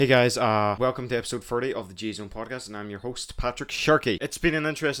Hey guys, welcome to episode 30 of the G Zone podcast, and I'm your host, Patrick Sharkey. It's been an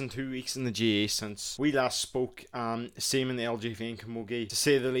interesting 2 weeks in the GA since we last spoke, same in the LGV and Camogie, to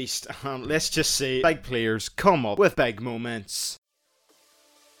say the least. Let's just say, big players come up with big moments.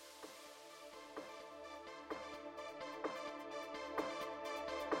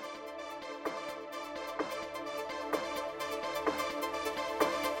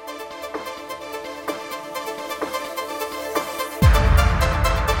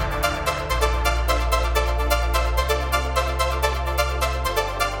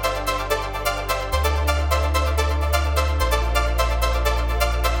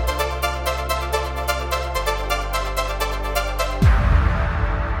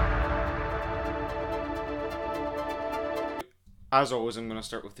 As always, I'm going to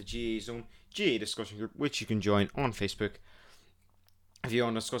start with the GA Zone GA discussion group, which you can join on Facebook. If you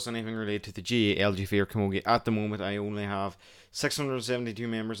want to discuss anything related to the GA, LGV or Camogie, at the moment I only have 672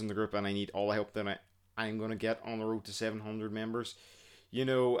 members in the group, and I need all the help that I'm going to get on the road to 700 members. You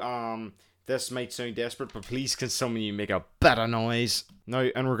know, this might sound desperate, but please can some of you make a bit of noise. Now,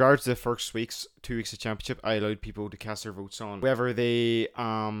 in regards to the first 2 weeks of championship, I allowed people to cast their votes on whether they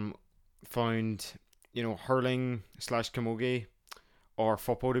found, hurling / Camogie or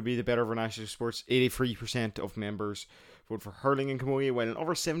football to be the better vernacular sports. 83% of members vote for hurling and Camogie, while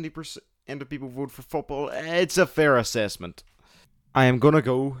over 70% of people vote for football. It's a fair assessment. I am going to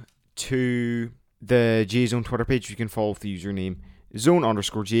go to the GA Zone Twitter page. You can follow the username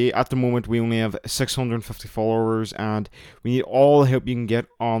zone_GA. At the moment, we only have 650 followers, and we need all the help you can get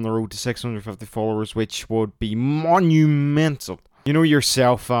on the road to 650 followers, which would be monumental. You know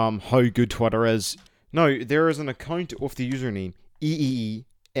yourself how good Twitter is. Now, there is an account with the username EESTEMET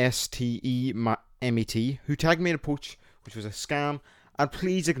who tagged me in a post which was a scam, and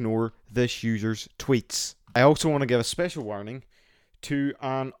please ignore this user's tweets. I also want to give a special warning to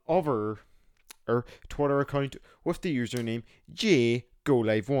an other Twitter account with the username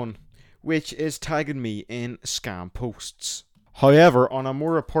JGoLive1, which is tagging me in scam posts. However, on a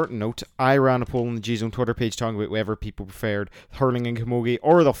more important note, I ran a poll on the G Zone Twitter page talking about whether people preferred hurling and Camogie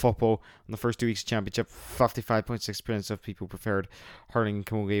or the football in the first 2 weeks of championship. 55.6% of people preferred hurling and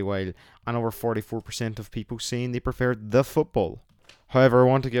Camogie, while over 44% of people saying they preferred the football. However, I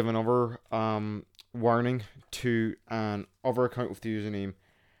want to give another warning to an other account with the username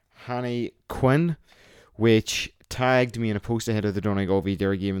Hanny Quinn, which tagged me in a post ahead of the Donegal v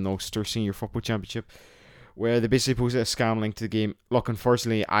Derry game in the Ulster Senior Football Championship, where they basically posted a scam link to the game. Look,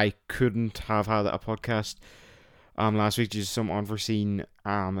 unfortunately, I couldn't have had a podcast last week due to some unforeseen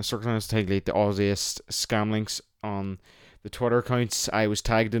circumstances to take the Aussiest scam links on the Twitter accounts I was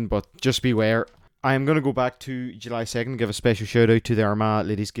tagged in, but just beware. I am going to go back to July 2nd and give a special shout out to the Armagh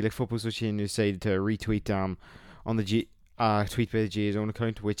Ladies Gaelic Football Association, who decided to retweet on the tweet by the GA Zone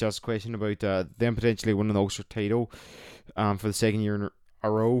account, which asked a question about them potentially winning the Ulster title for the second year in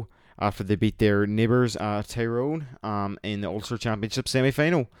a row, after they beat their neighbours Tyrone in the Ulster Championship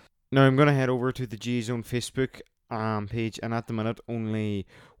semi-final. Now I'm going to head over to the GA Zone Facebook page, and at the minute only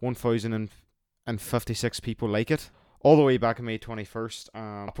 1,056 people like it. All the way back on May 21st,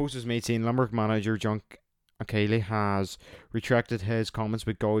 a post was made saying Limerick manager John O'Kelly has retracted his comments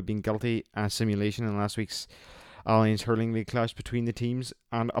about Galway being guilty of simulation in last week's Alliance Hurling League clash between the teams,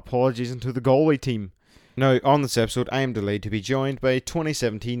 and apologies to the Galway team. Now, on this episode, I am delighted to be joined by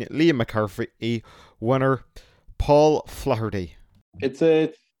 2017 Liam McCarthy winner, Paul Flaherty.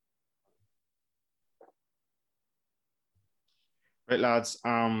 Right, lads.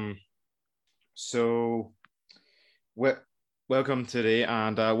 Welcome today,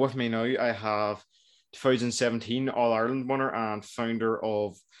 and with me now I have 2017 All-Ireland winner and founder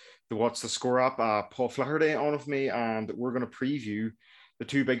of the What's the Score app, Paul Flaherty, on with me, and we're going to preview the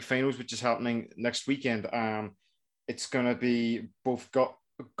two big finals, which is happening next weekend. It's going to be both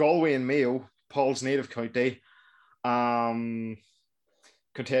Galway and Mayo, Paul's native county,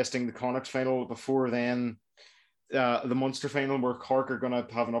 contesting the Connacht final. Before then, the Munster final, where Cork are going to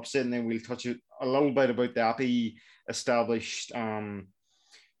have an upset, and then we'll touch a little bit about the Appy established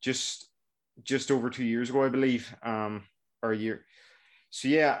just over 2 years ago, I believe, or a year. So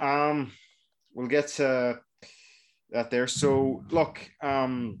yeah, we'll get to that there. So look,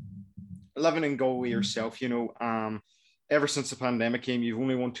 living in Galway yourself, ever since the pandemic came, you've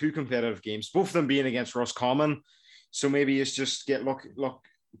only won 2 competitive games, both of them being against Roscommon. So maybe it's just get look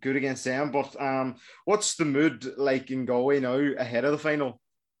good against them. But what's the mood like in Galway now ahead of the final?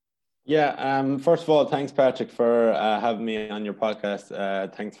 Yeah, first of all, thanks, Patrick, for having me on your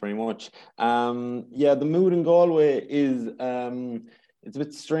podcast. Thanks very much. The mood in Galway is it's a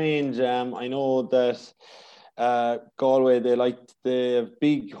bit strange. I know that Galway, they have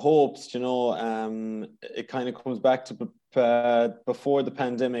big hopes, it kind of comes back to before the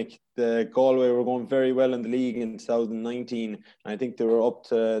pandemic. The Galway were going very well in the league in 2019. And I think they were up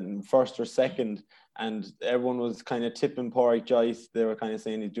to first or second, and everyone was kind of tipping Pádraig Joyce. They were kind of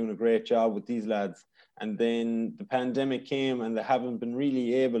saying he's doing a great job with these lads. And then the pandemic came, and they haven't been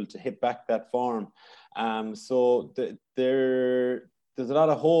really able to hit back that form. So there's a lot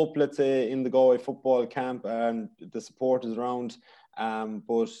of hope, let's say, in the Galway football camp, and the support is around.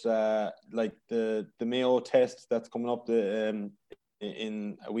 But like the Mayo test that's coming up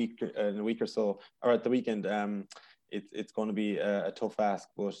in a week or so, or at the weekend, it's going to be a tough ask.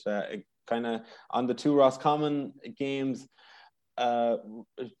 But kind of on the two Roscommon games,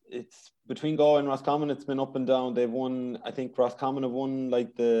 it's between Galway and Roscommon, it's been up and down. They've won, I think Roscommon have won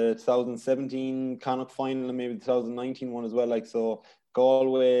like the 2017 Connacht final and maybe the 2019 one as well. Like, so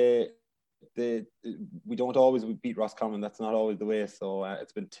Galway, we don't always beat Roscommon. That's not always the way. So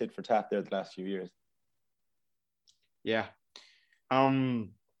it's been tit for tat there the last few years. Yeah. So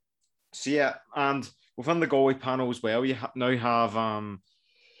yeah, and within the Galway panel as well, you now have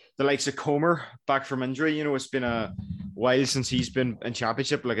the likes of Comer back from injury. It's been a while since he's been in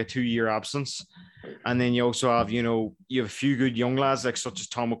championship, like a 2-year absence. And then you also have, you have a few good young lads, like such as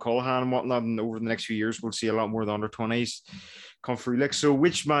Tom O'Callaghan and whatnot. And over the next few years, we'll see a lot more of the under-20s come through. Like, so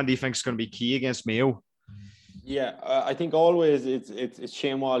which man do you think is going to be key against Mayo? Yeah, I think always it's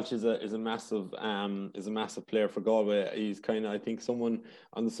Shane Walsh is a massive player for Galway. He's kind of, I think someone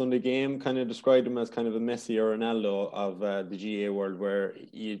on the Sunday game kind of described him as kind of a Messi or Ronaldo of the GA world, where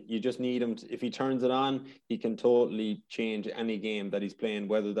you just need him if he turns it on, he can totally change any game that he's playing,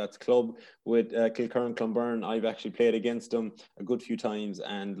 whether that's club with Kilkerran Clonberne. I've actually played against him a good few times,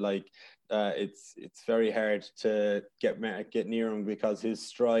 and like it's very hard to get near him because his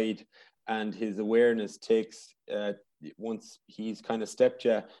stride and his awareness takes, once he's kind of stepped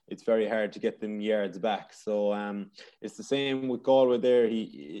you, it's very hard to get them yards back. So it's the same with Galway there.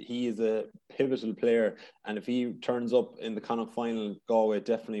 He is a pivotal player, and if he turns up in the Connacht final, Galway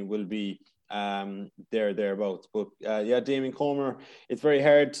definitely will be thereabouts. But yeah, Damien Comer, it's very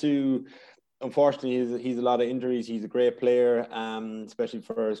hard to. Unfortunately, he's a lot of injuries. He's a great player, especially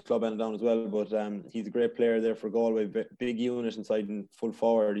for his club and down as well. But he's a great player there for Galway. Big unit inside and full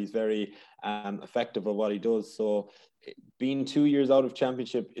forward. He's very effective at what he does. So, being 2 years out of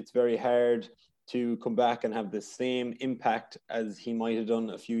championship, it's very hard to come back and have the same impact as he might have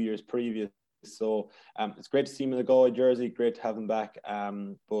done a few years previous. So it's great to see him in the Galway jersey. Great to have him back.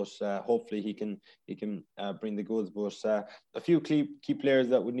 But hopefully he can bring the goods. But a few key players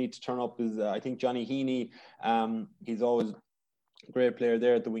that would need to turn up is I think Johnny Heaney. He's always a great player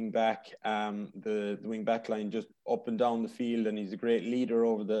there at the wing back. The wing back line just up and down the field, and he's a great leader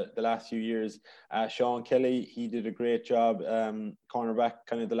over the last few years. Sean Kelly, he did a great job cornerback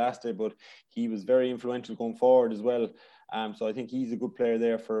kind of the last day, but he was very influential going forward as well. So I think he's a good player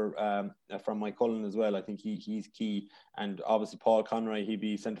there from Mike Cullen as well. I think he's key, and obviously Paul Conroy, he'd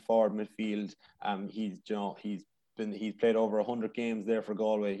be centre forward midfield. He's played over 100 games there for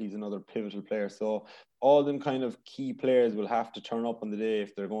Galway. He's another pivotal player. So all them kind of key players will have to turn up on the day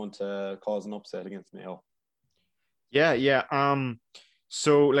if they're going to cause an upset against Mayo. Yeah.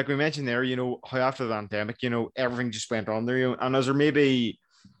 So like we mentioned there, how after the pandemic, everything just went on there, and as there maybe.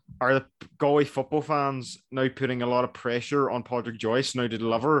 Are the Galway football fans now putting a lot of pressure on Pádraig Joyce now to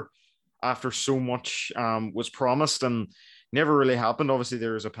deliver after so much was promised and never really happened? Obviously,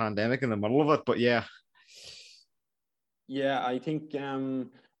 there was a pandemic in the middle of it, but yeah. Yeah, I think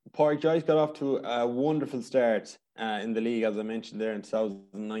Pádraig Joyce got off to a wonderful start in the league, as I mentioned there in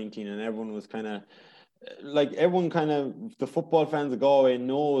 2019, and everyone was the football fans of Galway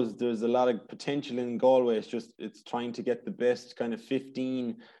knows there's a lot of potential in Galway. It's trying to get the best kind of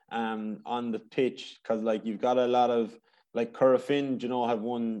 15 on the pitch, because like you've got a lot of like Currafin, have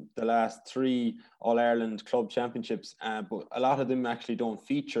won the last 3 All-Ireland club championships, but a lot of them actually don't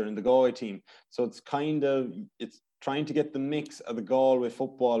feature in the Galway team. So it's trying to get the mix of the Galway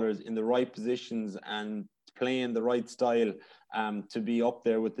footballers in the right positions and playing the right style to be up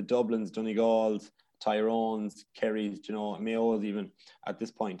there with the Dublins, Donegals, Tyrones, Kerrys, Mayos even at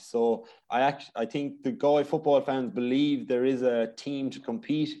this point. So I think the Galway football fans believe there is a team to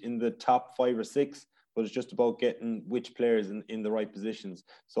compete in the top 5 or 6, but it's just about getting which players in the right positions.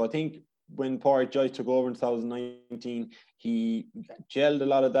 So I think when Pádraig Joyce took over in 2019, he gelled a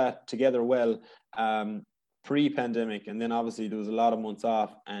lot of that together well pre-pandemic, and then obviously there was a lot of months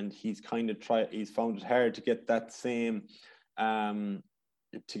off, and he's found it hard to get that same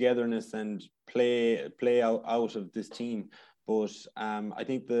togetherness and play out of this team. But I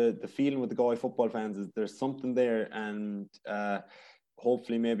think the feeling with the Galway football fans is there's something there, and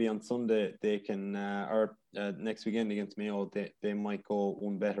hopefully maybe on Sunday they can, or next weekend against Mayo, they might go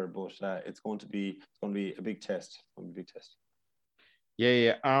one better. But it's going to be a big test. It's going to be a big test.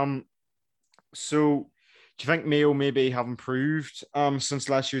 Yeah, yeah. So do you think Mayo maybe have improved since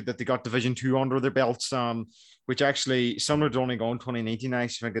last year that they got Division Two under their belts? Which actually similar to Donegal in 2019, I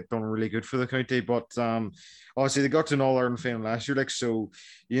actually think it done really good for the county. But obviously they got to an All Ireland final last year, like so.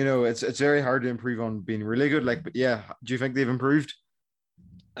 It's very hard to improve on being really good. Like, but yeah, do you think they've improved?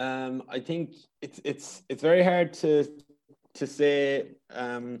 I think it's very hard to say.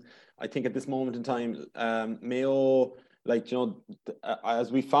 I think at this moment in time, Mayo, like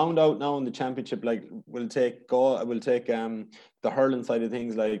as we found out now in the championship, like we'll take the hurling side of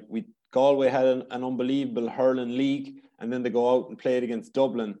things. Like Galway had an unbelievable hurling league, and then they go out and play it against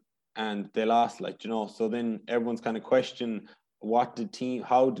Dublin, and they lost. So then everyone's kind of question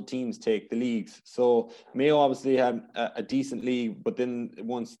how did teams take the leagues? So Mayo obviously had a decent league, but then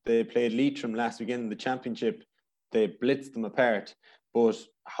once they played Leitrim last weekend in the championship, they blitzed them apart. But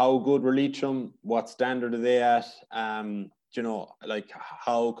how good were Leitrim? What standard are they at? Like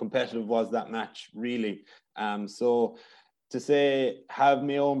how competitive was that match really? So to say have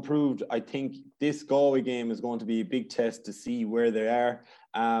Mayo improved, I think this Galway game is going to be a big test to see where they are.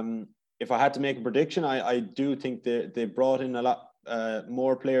 If I had to make a prediction, I do think they brought in a lot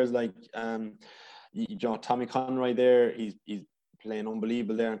more players like Tommy Conroy there. He's playing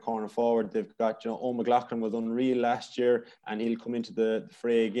unbelievable there in corner forward. They've got O'McLaughlin was unreal last year, and he'll come into the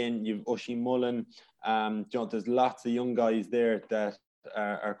fray again. You've Oisin Mullen. There's lots of young guys there that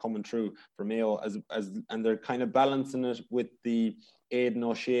are coming through for Mayo and they're kind of balancing it with the Aidan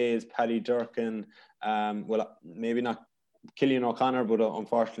O'Shea's, Paddy Durkin. Well, maybe not Killian O'Connor, but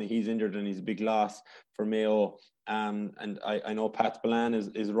unfortunately he's injured and he's a big loss for Mayo. And I know Pat Spillane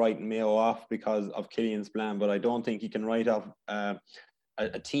is writing Mayo off because of Killian Spillane, but I don't think he can write off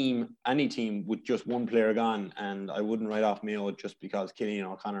any team with just one player gone, and I wouldn't write off Mayo just because Killian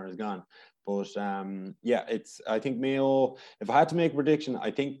O'Connor is gone. But I think Mayo, if I had to make a prediction, I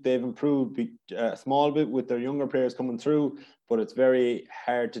think they've improved a small bit with their younger players coming through, but it's very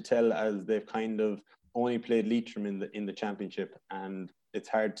hard to tell as they've kind of only played Leitrim in the championship, and it's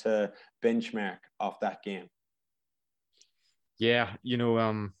hard to benchmark off that game. Yeah,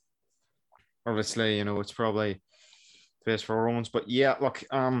 obviously, it's probably the best for Romans, but yeah, look,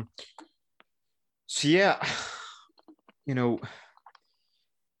 so yeah, you know,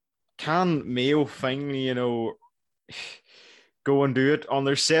 can Mayo finally, go and do it on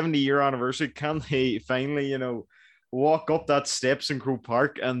their 70-year anniversary? Can they finally, walk up that steps in Croke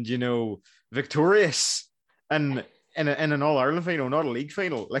Park and, victorious and in an All Ireland final, not a league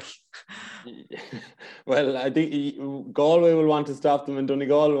final? Like, well, I think Galway will want to stop them, and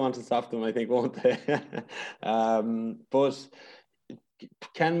Donegal will want to stop them. I think, won't they? But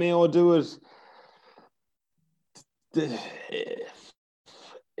can Mayo do it?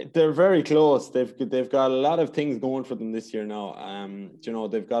 They're very close. They've got a lot of things going for them this year now.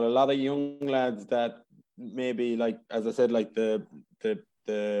 They've got a lot of young lads that maybe, like as I said, like the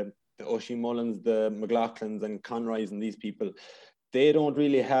Oisin Mullins, the McLaughlins and Conroys and these people, they don't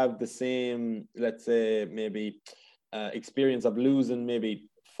really have the same, let's say, maybe experience of losing maybe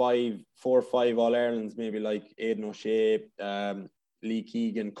 4 or 5 All Irelands, maybe like Aidan O'Shea, Lee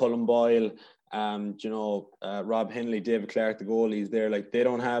Keegan, Cullen Boyle, Rob Henley, David Clark, the goalies there. Like they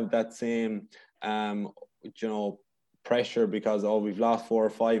don't have that same, pressure because we've lost 4 or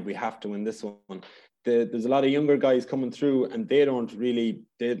 5, we have to win this one. There's a lot of younger guys coming through, and they don't really.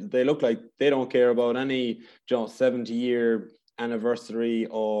 They look like they don't care about any 70-year anniversary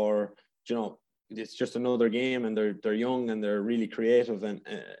or it's just another game, and they're young and they're really creative and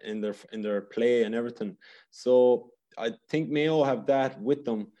in their play and everything. So I think Mayo have that with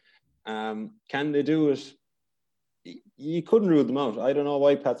them. Can they do it? You couldn't rule them out. I don't know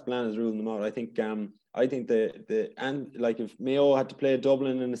why Pat Spillane is ruling them out. I think if Mayo had to play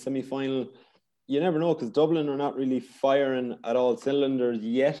Dublin in the semi-final, you never know, because Dublin are not really firing at all cylinders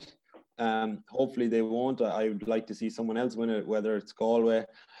yet. Hopefully they won't. I would like to see someone else win it, whether it's Galway,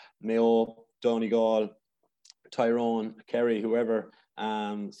 Mayo, Donegal, Tyrone, Kerry, whoever.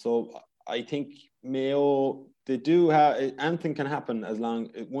 So I think Mayo, they do have, anything can happen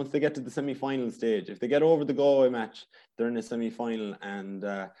once they get to the semi-final stage. If they get over the Galway match, they're in the semi-final, and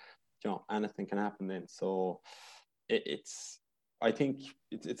anything can happen then. So I think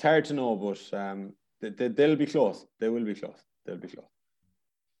it's hard to know, but they'll be close. They will be close. They'll be close.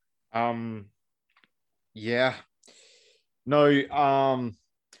 Yeah. No,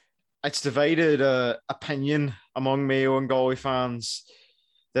 it's divided opinion among Mayo and Galway fans,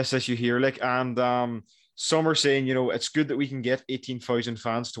 this issue here. Like, and some are saying, it's good that we can get 18,000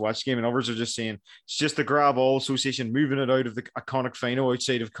 fans to watch the game, and others are just saying it's just the grab all association moving it out of the Connacht final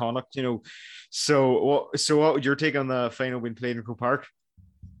outside of Connacht. So what would your take on the final being played in Croke Park?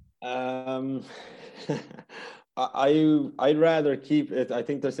 Um, I'd rather keep it. I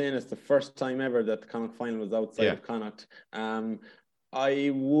think they're saying it's the first time ever that the Connacht final was outside Yeah. of Connacht.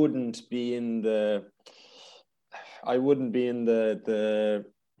 I wouldn't be in the. I wouldn't be in the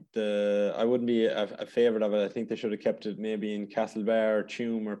I wouldn't be a favourite of it. I think they should have kept it maybe in Castlebar or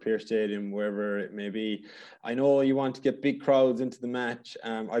Tuam or Pearse Stadium, wherever it may be. I know you want to get big crowds into the match.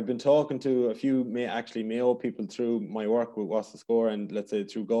 I've been talking to a few Mayo people through my work with What's the Score and let's say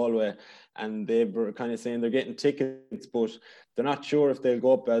through Galway, and they were kind of saying they're getting tickets, but they're not sure if they'll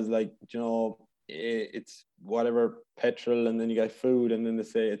go up as it's whatever petrol, and then you get food, and then they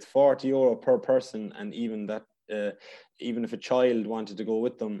say it's €40 per person, and even that. Even if a child wanted to go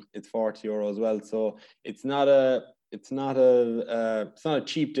with them, it's €40 as well. So it's not a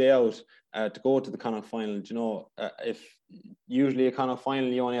cheap day out to go to the Connacht final. If usually a Connacht final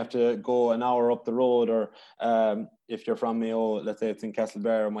you only have to go an hour up the road, or if you're from Mayo, let's say it's in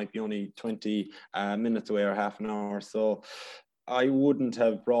Castlebar, it might be only 20 minutes away or half an hour. So I wouldn't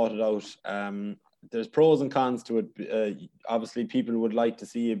have brought it out. There's pros and cons to it. Obviously, people would like to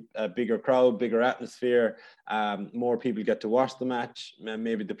see a bigger crowd, bigger atmosphere. More people get to watch the match.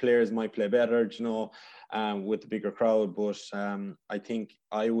 Maybe the players might play better, with the bigger crowd. But I think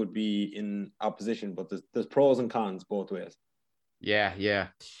I would be in opposition. But there's pros and cons both ways. Yeah,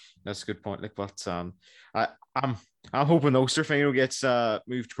 that's a good point. Like, but I'm hoping the Ulster final gets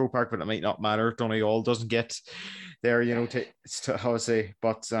moved to Croke Park, but it might not matter. Donegal doesn't get there, to how I say.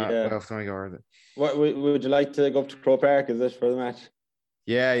 But Yeah. well, Donegal. What would you like to go up to Croke Park? Is this for the match?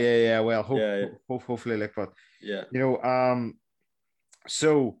 Yeah. Well, hopefully, like, but yeah.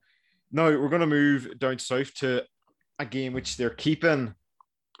 So now we're gonna move down south to a game which they're keeping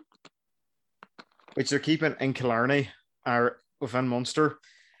in Killarney or within Munster.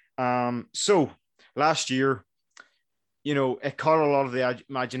 So last year, it caught a lot of the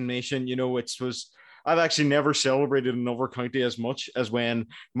imagination. I've actually never celebrated another county as much as when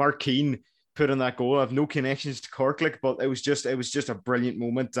Mark Keane put in that goal. I have no connections to Cork, but it was just a brilliant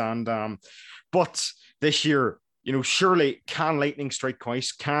moment. And but this year, surely can lightning strike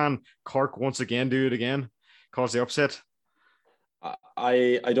twice? Can Cork once again do it again? Cause the upset?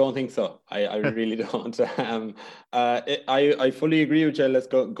 I don't think so. I really don't. I fully agree with you. Let's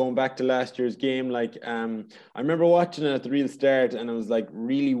going back to last year's game. I remember watching it at the real start, and it was like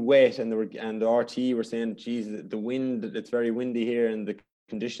really wet, and the RT were saying, "Geez, the wind. It's very windy here, and the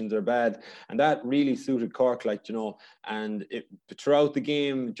conditions are bad," and that really suited Cork, and throughout the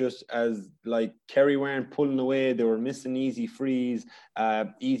game, just as Kerry weren't pulling away, they were missing easy frees,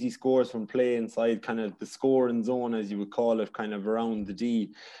 easy scores from play inside kind of the scoring zone, as you would call it, kind of around the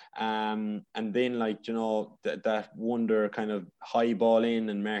D, and then that wonder kind of high ball in,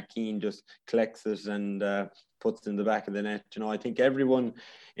 and Mark Keane just collects it and puts it in the back of the net. I think everyone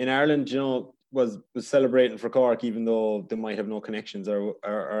in Ireland, was celebrating for Cork, even though they might have no connections or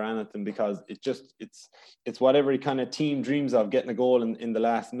anything, because it's what every kind of team dreams of, getting a goal in the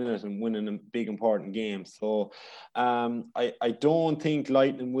last minute and winning a big important game. So I don't think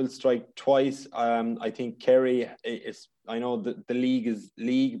lightning will strike twice. I think Kerry is. I know that the league is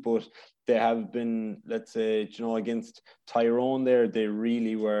league, but they have been, let's say, against Tyrone there,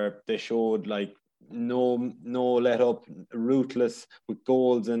 they showed no let up, ruthless with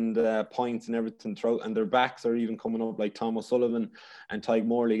goals and points and everything throughout, and their backs are even coming up, like Tom O'Sullivan and Tyke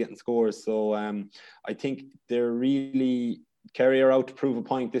Morley getting scores. So I think they're really Kerry are out to prove a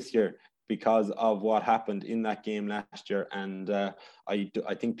point this year because of what happened in that game last year, and I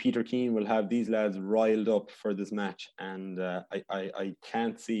think Peter Keane will have these lads riled up for this match, and I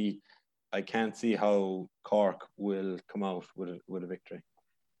can't see how Cork will come out with a victory.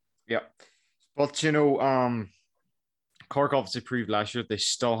 Yeah. But Cork obviously proved last year they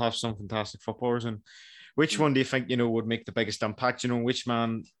still have some fantastic footballers. And which one do you think would make the biggest impact? Which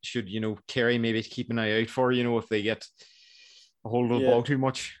man should Kerry maybe keep an eye out for? If they get a hold of the ball too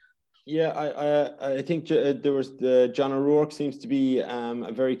much. Yeah, I think there was John O'Rourke seems to be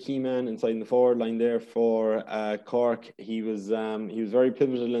a very key man inside the forward line there for Cork. He was very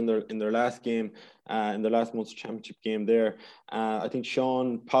pivotal in their last game, in their last Munster Championship game there. I think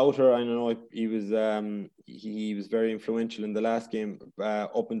Sean Powter, I don't know, he was very influential in the last game,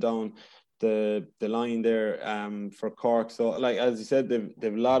 up and down the line there for Cork. So, like as you said,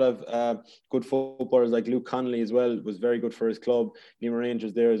 they've a lot of good footballers. Like Luke Connolly as well was very good for his club. Nima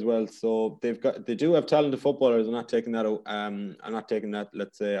Rangers there as well. So they do have talented footballers. I'm not taking that. I'm not taking that.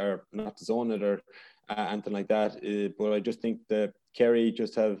 Let's say, or not to zone it or anything like that. But I just think that Kerry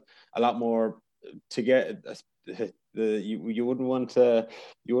just have a lot more to get. You wouldn't want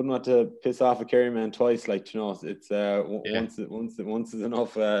to piss off a Kerry man twice, like, you know, it's once is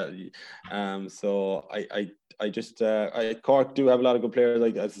enough. So I just Cork do have a lot of good players,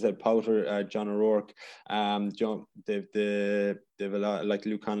 like as I said, Powter, John O'Rourke, John, they've a lot like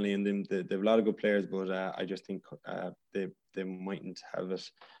Luke Connolly and them. They've a lot of good players, but I just think they mightn't have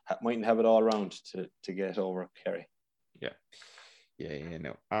it all around to get over Kerry.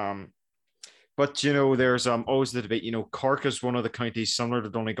 No. But you know, there's always the debate. You know, Cork is one of the counties similar to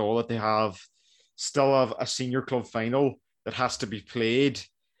Donegal that they still have a senior club final that has to be played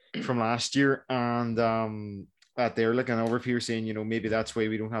from last year, and that they're looking over here saying, you know, maybe that's why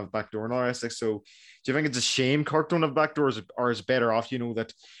we don't have backdoor and all that stuff. So, do you think it's a shame Cork don't have backdoors, or is it better off, you know,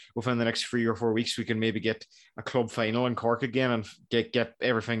 that within the next 3 or 4 weeks we can maybe get a club final in Cork again and get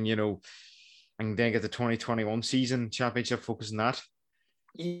everything, you know, and then get the 2021 season championship focus on that?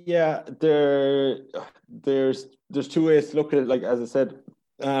 Yeah, there's two ways to look at it. Like as I said,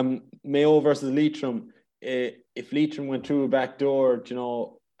 Mayo versus Leitrim. If Leitrim went through a back door, you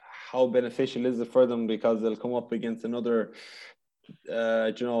know, how beneficial is it for them, because they'll come up against another,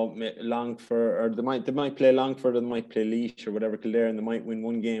 you know, Longford, or they might play Longford, or they might play Laois or whatever Kildare, and they might win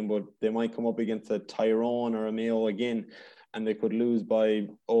one game, but they might come up against a Tyrone or a Mayo again, and they could lose by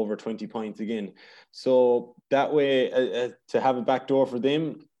over 20 points again. So that way, to have a backdoor for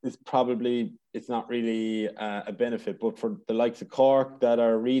them is probably, it's not really a benefit. But for the likes of Cork that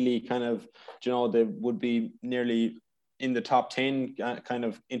are really kind of, you know, they would be nearly in the top 10 kind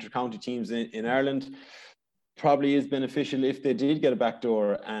of inter-county teams in Ireland, probably is beneficial if they did get a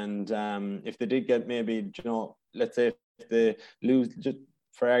backdoor. And if they did get, maybe, you know, let's say if they lose, just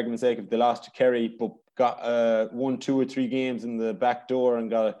for argument's sake, if they lost to Kerry but got 1, 2 or 3 games in the back door and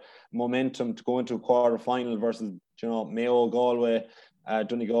got momentum to go into a quarter final versus, you know, Mayo, Galway,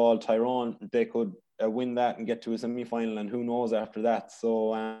 Donegal, Tyrone, they could win that and get to a semi-final, and who knows after that.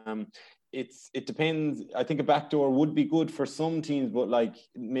 So it depends. I think a backdoor would be good for some teams, but like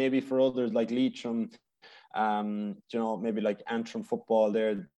maybe for others like Leitrim, you know, maybe like Antrim football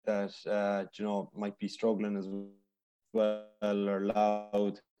there that you know, might be struggling as well, or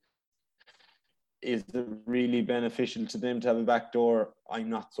Louth. Is it really beneficial to them to have a backdoor? I'm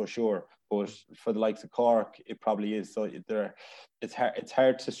not so sure, but for the likes of Cork, it probably is. So it's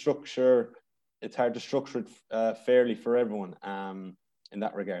hard to structure it fairly for everyone in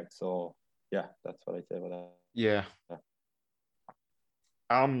that regard. So yeah, that's what I'd say about that. Yeah.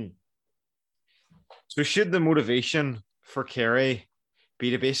 So should the motivation for Kerry be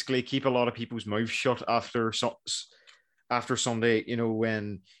to basically keep a lot of people's mouths shut after Sunday, you know,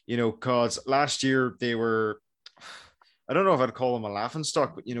 when, you know, because last year they were, I don't know if I'd call them a laughing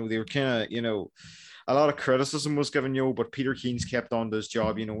stock, but, you know, they were kind of, you know, a lot of criticism was given, you know, but Peter Keane's kept on to his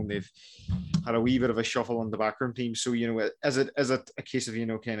job, you know, and they've had a wee bit of a shuffle on the backroom team. So, you know, is it a case of, you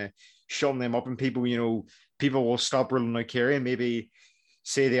know, kind of shutting them up, and people, you know, people will stop ruling out Kerry and maybe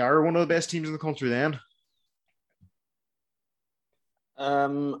say they are one of the best teams in the country then?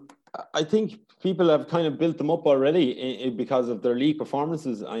 I think people have kind of built them up already because of their league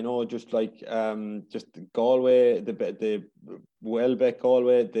performances. I know, just like just Galway, the Welbeck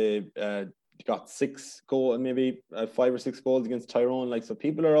Galway, they got 6 goals, maybe 5 or 6 goals against Tyrone. Like, so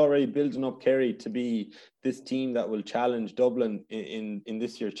people are already building up Kerry to be this team that will challenge Dublin in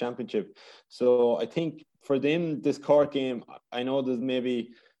this year's championship. So I think for them, this Cork game, I know there's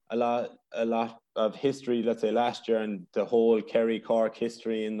maybe a lot of history, let's say last year, and the whole Kerry Cork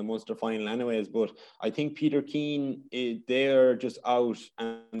history in the Munster final anyways, but I think Peter Keane, they're just out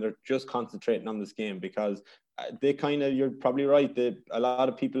and they're just concentrating on this game, because they kind of, you're probably right, a lot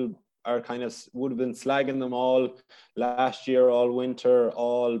of people are kind of would have been slagging them all last year, all winter,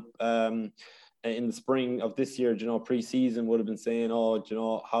 all in the spring of this year, you know, pre-season, would have been saying, oh, you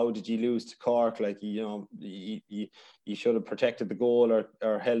know, how did you lose to Cork? Like, you know, you should have protected the goal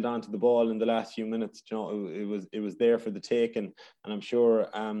or held on to the ball in the last few minutes. You know, it was there for the taking. And I'm sure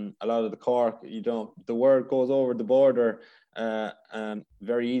a lot of the Cork, you know, the word goes over the border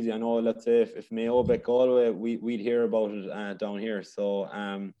very easy. I know, let's say if Mayo beat Galway, we'd hear about it down here. So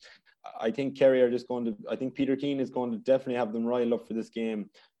I think Kerry are just I think Peter Keane is going to definitely have them riled up for this game.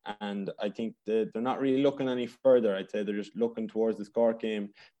 And I think they're not really looking any further. I'd say they're just looking towards this Cork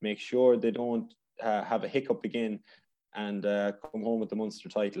game, make sure they don't have a hiccup again. and come home with the Munster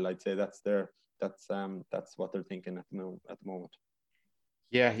title. I'd say that's what they're thinking at the moment.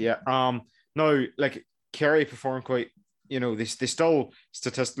 Yeah. No, like Kerry performed quite. They still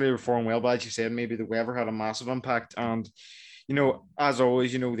statistically perform well, but as you said, maybe the weather had a massive impact. And as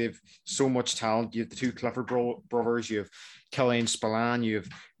always, they've so much talent. You have the two Clifford brothers, you have Killian Spillane, you have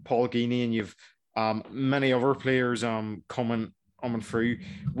Paul Geaney, and you have many other players coming through.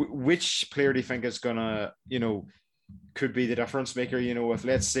 Which player do you think is gonna, could be the difference maker? If,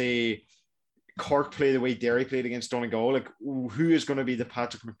 let's say, Cork play the way Derry played against Donegal, like, who is going to be the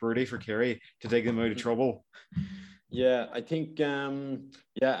Patrick McBurdy for Kerry to take them out of trouble? Yeah, I think and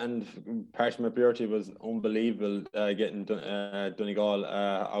Patrick McBurdy was unbelievable getting Donegal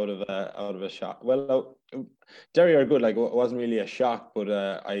out of a shock. Well, Derry are good. Like, it wasn't really a shock, but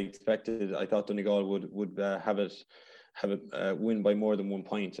I thought Donegal would have it win by more than 1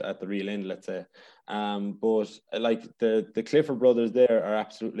 point at the real end, let's say. But like the Clifford brothers there are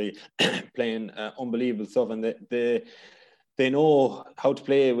absolutely playing unbelievable stuff, and they know how to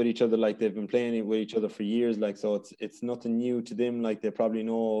play with each other. Like, they've been playing with each other for years. Like, so it's nothing new to them. Like, they probably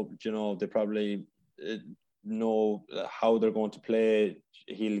know, they probably know how they're going to play.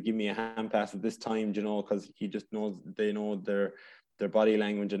 He'll give me a hand pass at this time, because he just knows, they know their body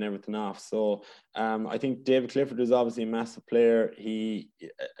language and everything off. So I think David Clifford is obviously a massive player. He,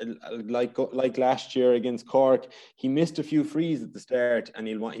 like last year against Cork, he missed a few frees at the start, and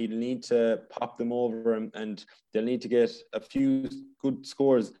he'll need to pop them over, and they'll need to get a few good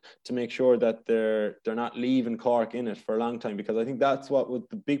scores to make sure that they're not leaving Cork in it for a long time, because I think that's what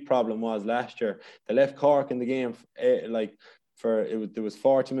the big problem was last year. They left Cork in the game there was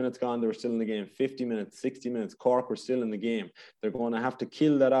 40 minutes gone, they were still in the game. 50 minutes, 60 minutes, Cork were still in the game. They're going to have to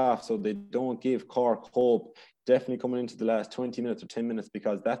kill that off so they don't give Cork hope, definitely coming into the last 20 minutes or 10 minutes,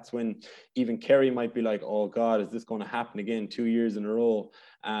 because that's when even Kerry might be like, oh God, is this going to happen again 2 years in a row?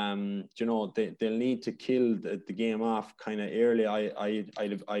 They'll need to kill the game off kind of early, I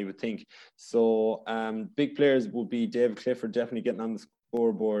would think. So big players would be David Clifford definitely getting on the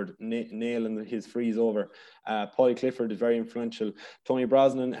scoreboard, nailing his frees over. Paulie Clifford is very influential. Tony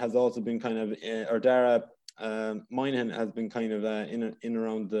Brosnan has also been kind of, or Dara Moynihan has been kind of in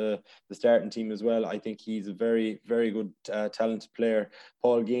around the starting team as well. I think he's a very, very good, talented player.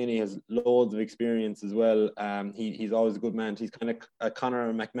 Paul Geaney has loads of experience as well. He's always a good man. He's kind of a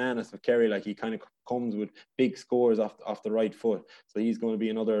Conor McManus of Kerry. Like, he kind of comes with big scores off the right foot. So he's going to be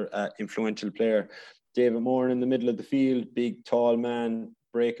another influential player. David Moore in the middle of the field, big, tall man,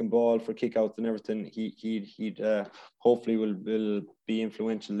 breaking ball for kickouts and everything. He'd hopefully will be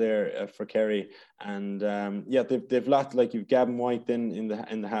influential there for Kerry. And they've lots, like, you've Gavin White then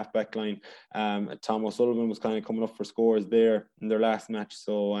in the half back line. Tom O'Sullivan was kind of coming up for scores there in their last match.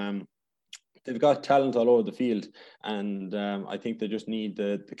 So they've got talent all over the field, and I think they just need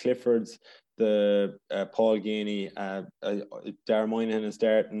the Cliffords, the Paul Geaney, Darragh Moynihan is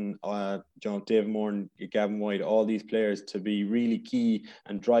starting, David Moore and Gavin White, all these players to be really key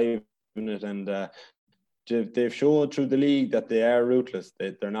and driving it. And they've showed through the league that they are ruthless.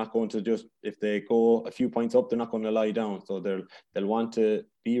 They're not going to just, if they go a few points up, they're not going to lie down. So they'll want to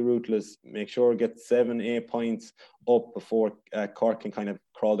be ruthless, make sure get 7-8 points up before Cork can kind of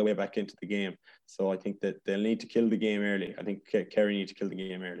crawl their way back into the game. So I think that they'll need to kill the game early. I think Kerry need to kill the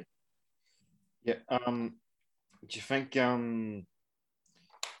game early. Yeah. Do you think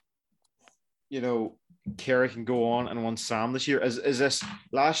Kerry can go on and win Sam this year? Is this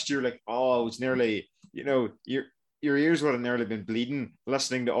last year, like, oh, it was nearly, your ears would have nearly been bleeding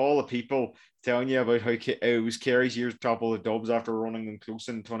listening to all the people telling you about how it was Kerry's year's top of the Dubs after running them close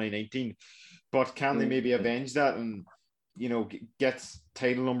in 2019. But can they maybe avenge that and get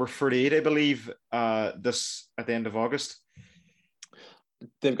title number 38, I believe, this at the end of August?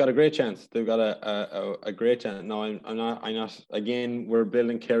 They've got a great chance. They've got a great chance. No, I'm not. Again, we're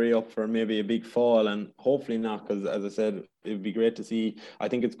building Kerry up for maybe a big fall, and hopefully not, because, as I said, it would be great to see. I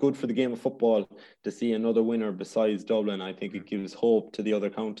think it's good for the game of football to see another winner besides Dublin. I think it gives hope to the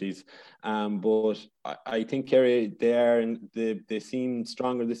other counties. But I think Kerry, they seem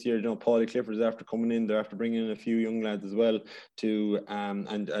stronger this year. Paulie Clifford is after coming in. They're after bringing in a few young lads as well.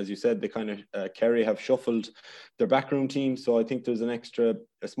 And as you said, they kind of Kerry have shuffled their backroom team. So I think there's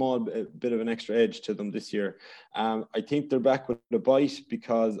a small bit of an extra edge to them this year. I think they're back with a bite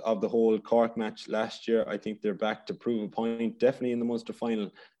because of the whole Cork match last year. I think they're back to prove a point, definitely in the Munster final,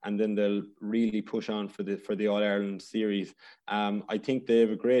 and then they'll really push on for the All-Ireland series. I think they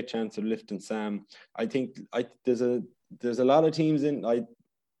have a great chance of lifting Sam. I think there's a lot of teams in.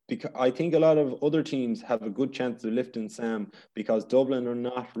 because I think a lot of other teams have a good chance of lifting Sam because Dublin are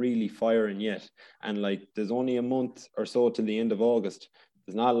not really firing yet. And like there's only a month or so till the end of August.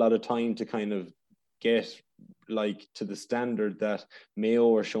 There's not a lot of time to kind of get like to the standard that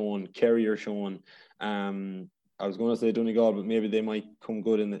Mayo are showing, Kerry are showing. I was going to say Donegal, but maybe they might come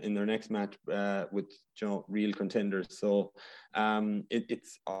good in their next match with real contenders. So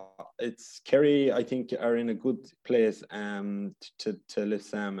it's Kerry, I think, are in a good place to lift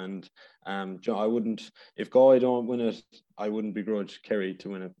Sam. And I wouldn't, if Galway don't win it, I wouldn't begrudge Kerry to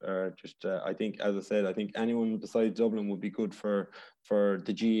win it. Or just I think, as I said, I think anyone besides Dublin would be good for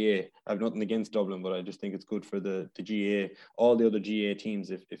the GA. I have nothing against Dublin, but I just think it's good for the GA, all the other GA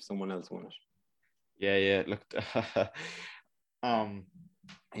teams if someone else won it. Yeah. Look,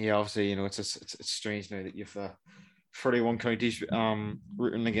 yeah, obviously, it's strange now that you've 31 counties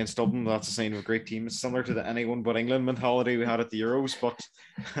rooting against Dublin. That's a sign of a great team. It's similar to the anyone but England mentality we had at the Euros, but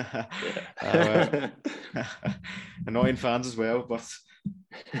annoying fans as well. But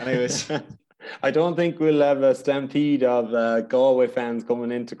anyways, I don't think we'll have a stampede of Galway fans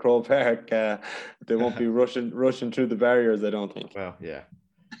coming into Croke Park. They won't be rushing through the barriers, I don't think. Well, yeah,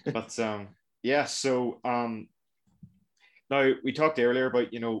 but yeah. So now we talked earlier about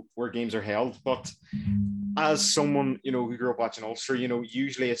where games are held, but as someone who grew up watching Ulster,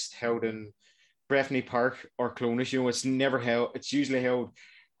 usually it's held in Breffni Park or Clonish. It's never held. It's usually held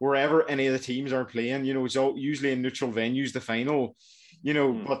wherever any of the teams are playing. It's all usually in neutral venues. The final,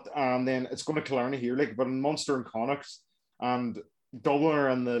 but then it's going to Killarney here, but in Munster and Connacht and Dublin are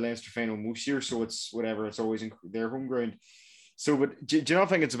in the Leinster final most years, so it's whatever. It's always in their home ground. So, but do you not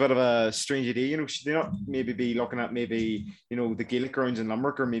think it's a bit of a strange idea? Should they not maybe be looking at the Gaelic grounds in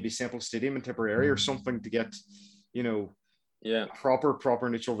Limerick or maybe Semple Stadium in Tipperary or something to get, proper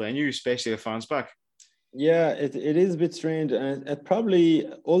neutral venue, especially if fans back? Yeah, it is a bit strange, and it probably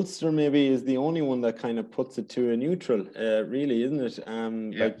Ulster maybe is the only one that kind of puts it to a neutral, really, isn't it?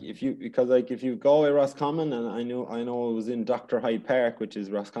 Like if you go away Roscommon, and I know it was in Dr. Hyde Park, which is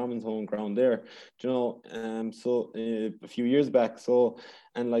Roscommon's home ground there, so a few years back,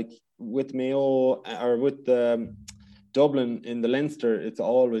 and like with Mayo or with Dublin in the Leinster, it's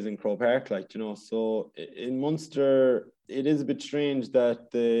always in Croke Park, so in Munster it is a bit strange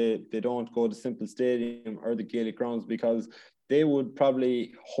that they don't go to Simple Stadium or the Gaelic grounds because they would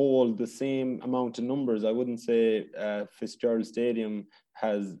probably hold the same amount of numbers. I wouldn't say Fitzgerald Stadium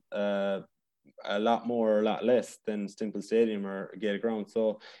has a lot more or a lot less than Simple Stadium or Gaelic ground.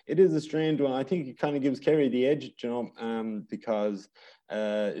 So it is a strange one. I think it kind of gives Kerry the edge, because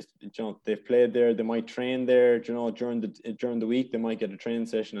they've played there, they might train there, during the week they might get a training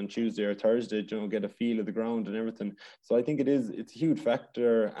session on Tuesday or Thursday, get a feel of the ground and everything. So I think it's a huge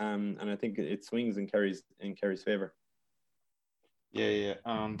factor, and I think it swings in Kerry's favor. Yeah,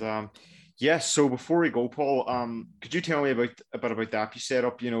 and so before we go, Paul, could you tell me a bit about the app you set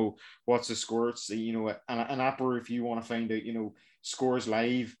up? What's the score? It's an app where if you want to find out scores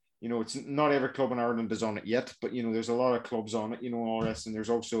live. It's not every club in Ireland is on it yet, but there's a lot of clubs on it, all this, and there's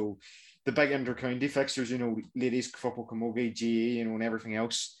also the big inter-county fixtures, ladies football, camogie, GA, and everything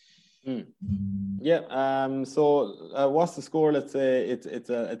else. Yeah. So what's the score? Let's say it's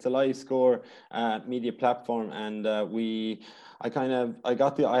a live score media platform, and I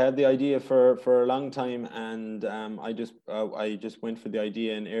had the idea for a long time, and I just went for the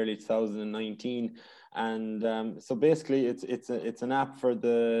idea in early 2019. And so basically it's an app for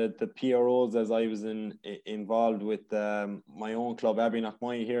the PROs, as I was involved with my own club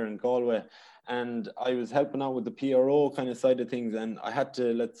Abbey-Knockmoy here in Galway, and I was helping out with the PRO kind of side of things, and I had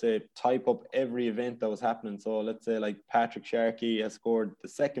to, let's say, type up every event that was happening. So let's say like Patrick Sharkey has scored the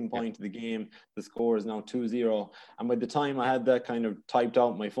second point of the game, the score is now 2-0, and by the time I had that kind of typed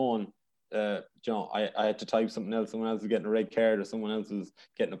out on my phone, I had to type something else. Someone else was getting a red card, or someone else was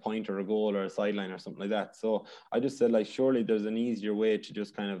getting a point or a goal or a sideline or something like that. So I just said, surely there's an easier way to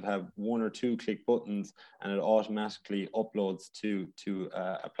just kind of have one or two click buttons and it automatically uploads to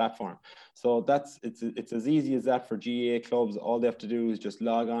a platform. So it's as easy as that for GA clubs. All they have to do is just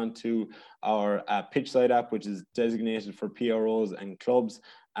log on to our Pitchside app, which is designated for PROs and clubs.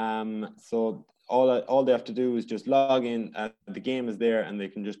 So all they have to do is just log in. The game is there, and they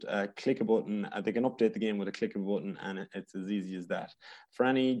can just click a button. They can update the game with a click of a button, and it's as easy as that. For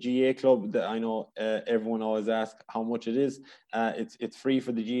any GA club, that I know everyone always asks how much it is. It's free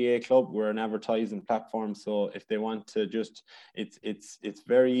for the GA club. We're an advertising platform, so if they want to it's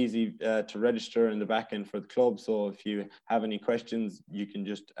very easy to register in the back end for the club. So if you have any questions, you can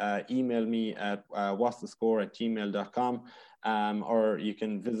just email me at what's the score@gmail.com. or you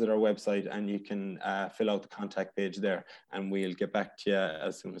can visit our website and you can fill out the contact page there, and we'll get back to you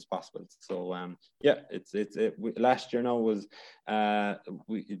as soon as possible. So last year now was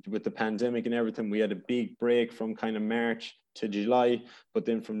with the pandemic and everything, we had a big break from kind of March to July, but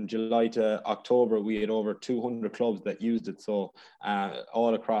then from July to October we had over 200 clubs that used it. So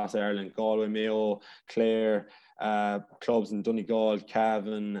all across Ireland, Galway, Mayo, Clare, clubs in Donegal,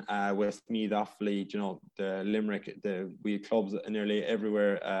 Cavan, Westmeath, Offaly, the Limerick, we had clubs nearly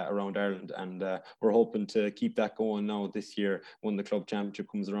everywhere around Ireland, and we're hoping to keep that going now this year when the club championship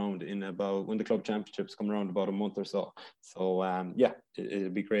comes around when the club championships come around about a month or so. So it'll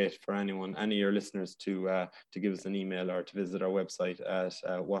be great for any of your listeners to give us an email or to visit our website at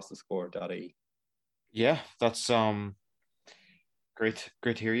whatsthescore.ie. Yeah, that's great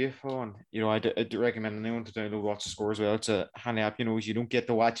to hear you, Owen. I do recommend anyone to download Watch the Score as well. It's a handy app. You don't get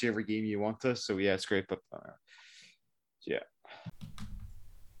to watch every game you want to, so yeah, it's great. But yeah.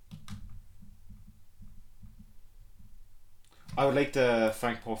 I would like to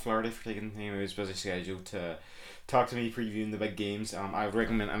thank Paul Flaherty for taking his busy schedule to talk to me previewing the big games. I would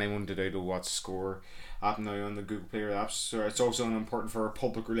recommend anyone to download Watch the Score app now on the Google Play apps. So it's also important for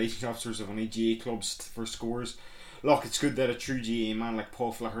public relations officers of any GA clubs for scores. Look, it's good that a true GA man like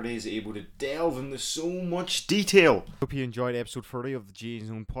Paul Flaherty is able to delve into so much detail. Hope you enjoyed episode 30 of the GA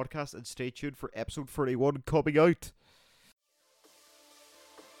Zone podcast, and stay tuned for episode 31 coming out.